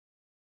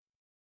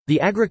The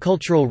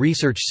Agricultural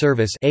Research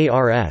Service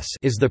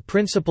is the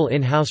principal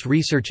in-house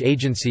research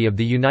agency of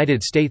the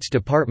United States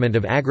Department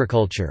of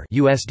Agriculture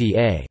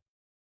 (USDA).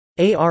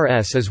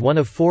 ARS is one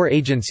of 4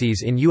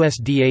 agencies in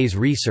USDA's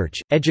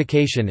research,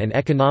 education and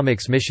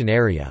economics mission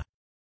area.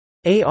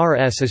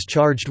 ARS is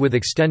charged with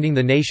extending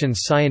the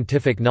nation's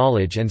scientific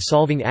knowledge and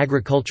solving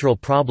agricultural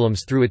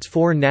problems through its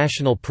 4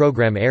 national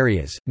program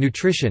areas: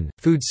 nutrition,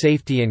 food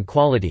safety and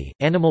quality,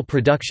 animal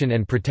production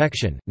and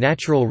protection,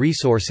 natural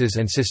resources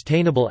and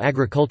sustainable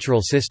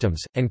agricultural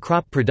systems, and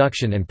crop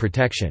production and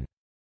protection.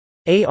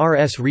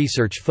 ARS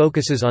research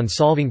focuses on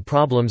solving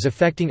problems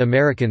affecting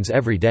Americans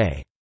every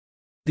day.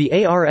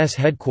 The ARS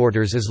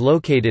headquarters is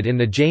located in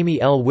the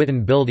Jamie L.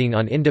 Whitten Building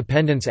on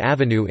Independence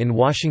Avenue in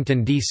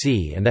Washington,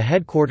 D.C., and the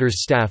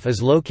headquarters staff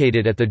is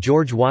located at the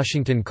George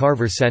Washington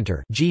Carver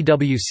Center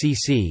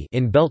 (GWCC)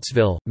 in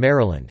Beltsville,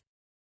 Maryland.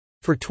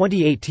 For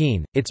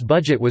 2018, its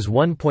budget was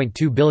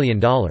 $1.2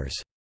 billion.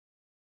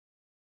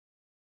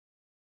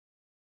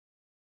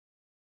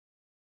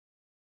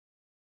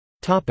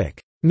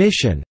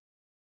 Mission.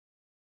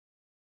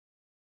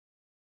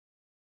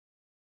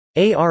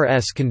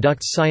 ARS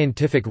conducts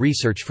scientific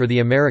research for the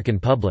American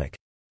public.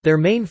 Their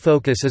main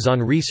focus is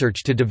on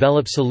research to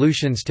develop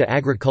solutions to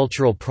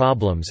agricultural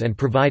problems and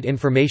provide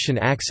information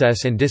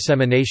access and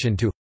dissemination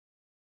to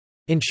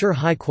ensure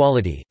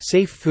high-quality,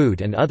 safe food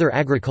and other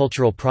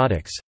agricultural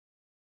products,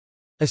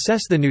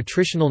 assess the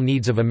nutritional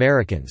needs of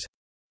Americans,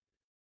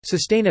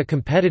 sustain a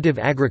competitive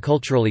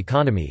agricultural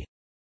economy,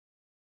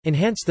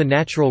 enhance the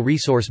natural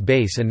resource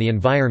base and the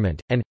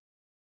environment, and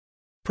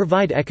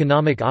provide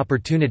economic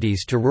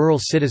opportunities to rural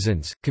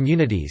citizens,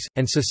 communities,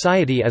 and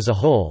society as a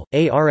whole.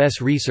 ARS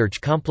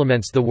research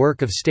complements the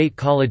work of state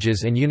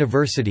colleges and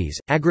universities,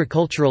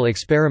 agricultural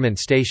experiment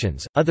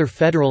stations, other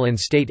federal and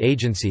state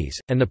agencies,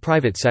 and the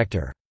private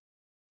sector.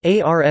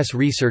 ARS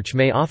research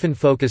may often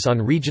focus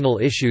on regional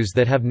issues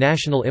that have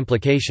national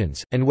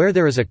implications, and where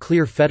there is a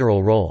clear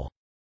federal role.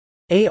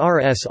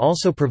 ARS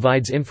also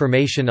provides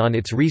information on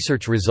its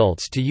research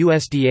results to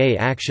USDA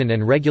action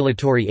and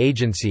regulatory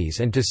agencies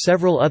and to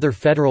several other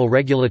federal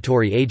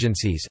regulatory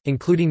agencies,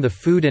 including the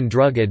Food and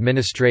Drug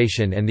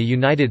Administration and the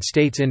United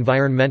States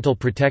Environmental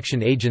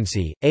Protection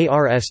Agency.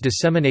 ARS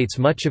disseminates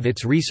much of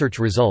its research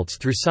results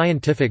through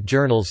scientific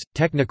journals,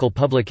 technical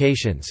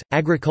publications,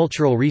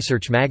 Agricultural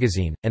Research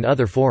Magazine, and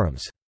other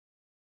forums.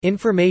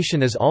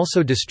 Information is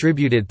also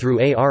distributed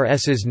through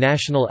ARS's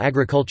National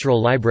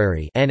Agricultural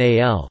Library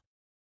 (NAL).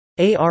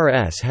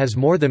 ARS has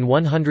more than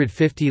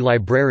 150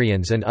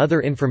 librarians and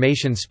other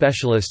information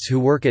specialists who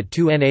work at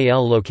 2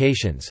 NAL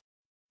locations: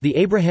 the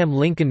Abraham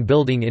Lincoln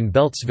Building in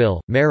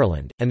Beltsville,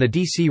 Maryland, and the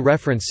D.C.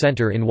 Reference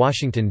Center in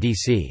Washington,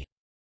 D.C.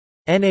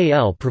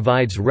 NAL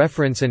provides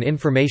reference and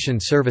information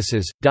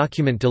services,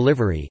 document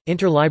delivery,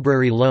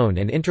 interlibrary loan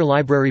and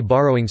interlibrary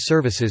borrowing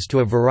services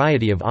to a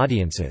variety of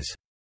audiences.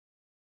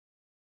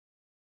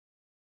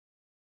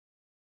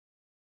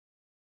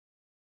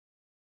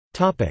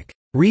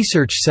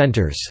 Research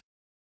centers.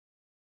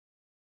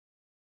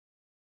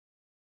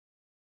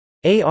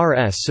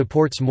 ARS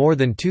supports more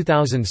than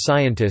 2,000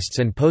 scientists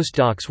and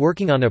postdocs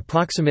working on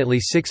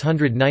approximately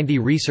 690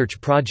 research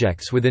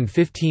projects within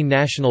 15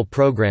 national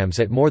programs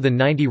at more than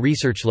 90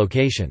 research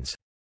locations.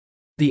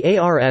 The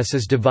ARS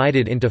is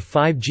divided into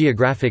 5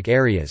 geographic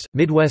areas: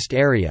 Midwest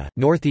Area,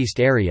 Northeast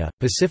Area,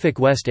 Pacific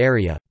West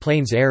Area,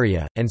 Plains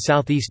Area, and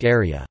Southeast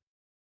Area.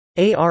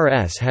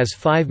 ARS has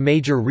 5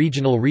 major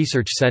regional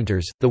research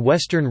centers: the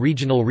Western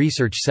Regional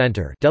Research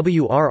Center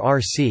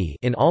 (WRRC)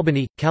 in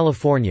Albany,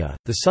 California,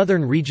 the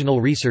Southern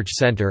Regional Research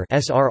Center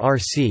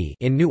 (SRRC)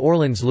 in New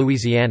Orleans,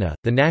 Louisiana,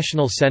 the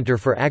National Center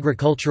for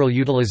Agricultural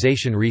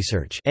Utilization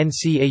Research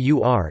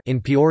 (NCAUR)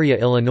 in Peoria,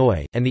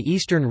 Illinois, and the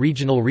Eastern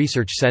Regional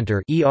Research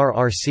Center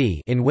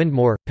 (ERRC) in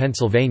Windmore,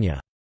 Pennsylvania.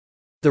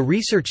 The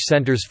research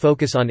centers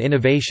focus on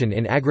innovation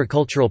in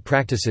agricultural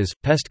practices,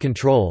 pest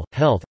control,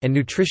 health, and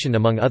nutrition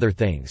among other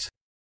things.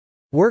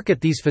 Work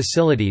at these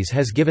facilities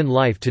has given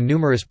life to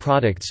numerous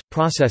products,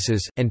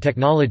 processes, and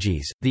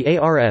technologies. The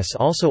ARS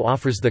also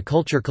offers the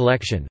Culture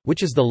Collection,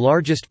 which is the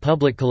largest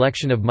public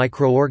collection of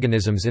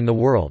microorganisms in the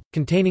world,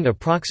 containing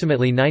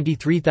approximately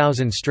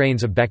 93,000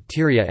 strains of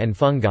bacteria and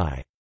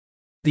fungi.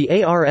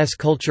 The ARS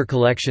Culture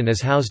Collection is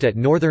housed at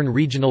Northern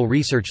Regional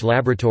Research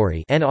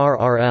Laboratory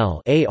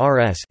 (NRRL)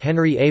 ARS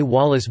Henry A.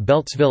 Wallace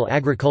Beltsville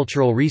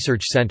Agricultural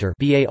Research Center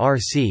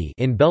 (BARC)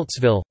 in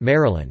Beltsville,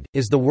 Maryland,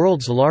 is the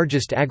world's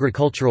largest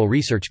agricultural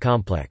research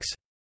complex.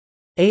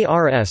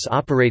 ARS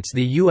operates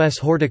the U.S.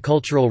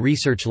 Horticultural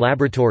Research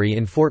Laboratory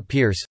in Fort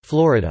Pierce,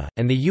 Florida,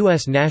 and the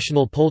U.S.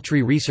 National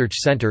Poultry Research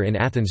Center in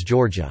Athens,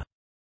 Georgia.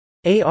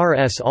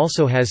 ARS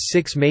also has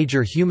 6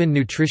 major human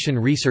nutrition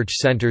research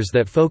centers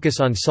that focus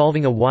on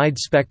solving a wide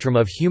spectrum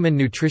of human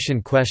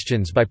nutrition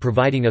questions by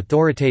providing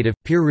authoritative,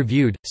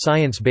 peer-reviewed,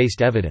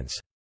 science-based evidence.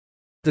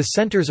 The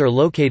centers are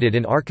located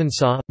in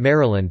Arkansas,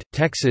 Maryland,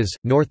 Texas,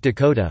 North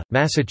Dakota,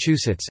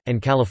 Massachusetts, and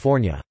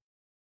California.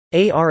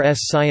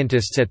 ARS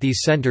scientists at these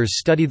centers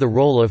study the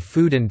role of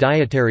food and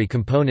dietary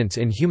components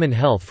in human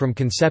health from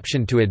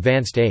conception to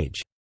advanced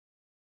age.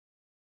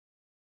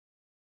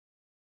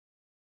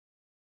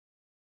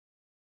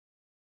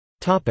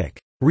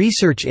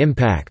 Research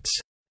impacts.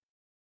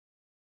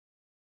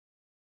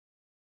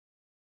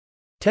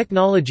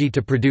 Technology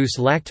to produce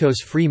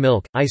lactose-free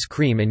milk, ice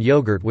cream and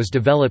yogurt was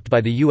developed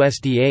by the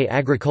USDA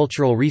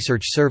Agricultural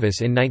Research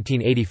Service in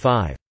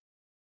 1985.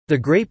 The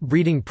grape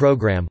breeding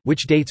program,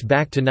 which dates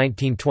back to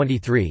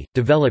 1923,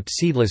 developed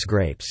seedless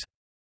grapes.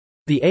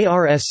 The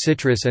ARS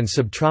Citrus and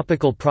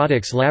Subtropical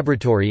Products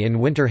Laboratory in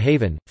Winter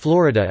Haven,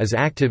 Florida is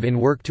active in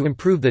work to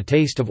improve the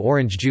taste of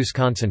orange juice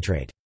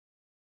concentrate.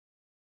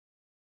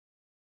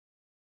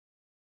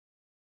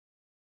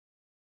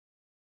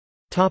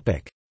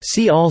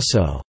 See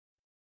also: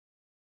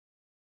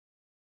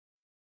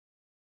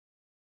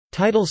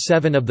 Title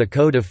VII of the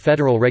Code of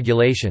Federal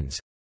Regulations,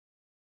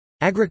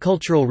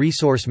 Agricultural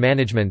Resource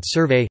Management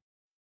Survey,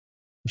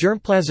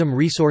 Germplasm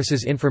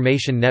Resources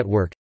Information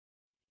Network,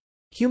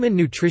 Human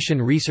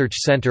Nutrition Research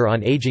Center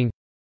on Aging,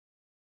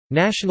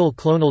 National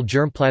Clonal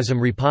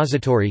Germplasm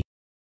Repository,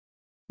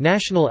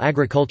 National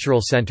Agricultural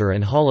Center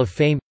and Hall of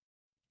Fame,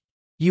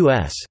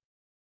 U.S.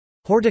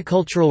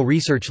 Horticultural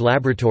Research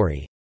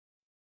Laboratory,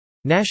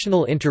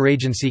 National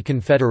Interagency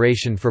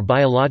Confederation for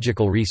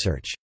Biological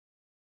Research.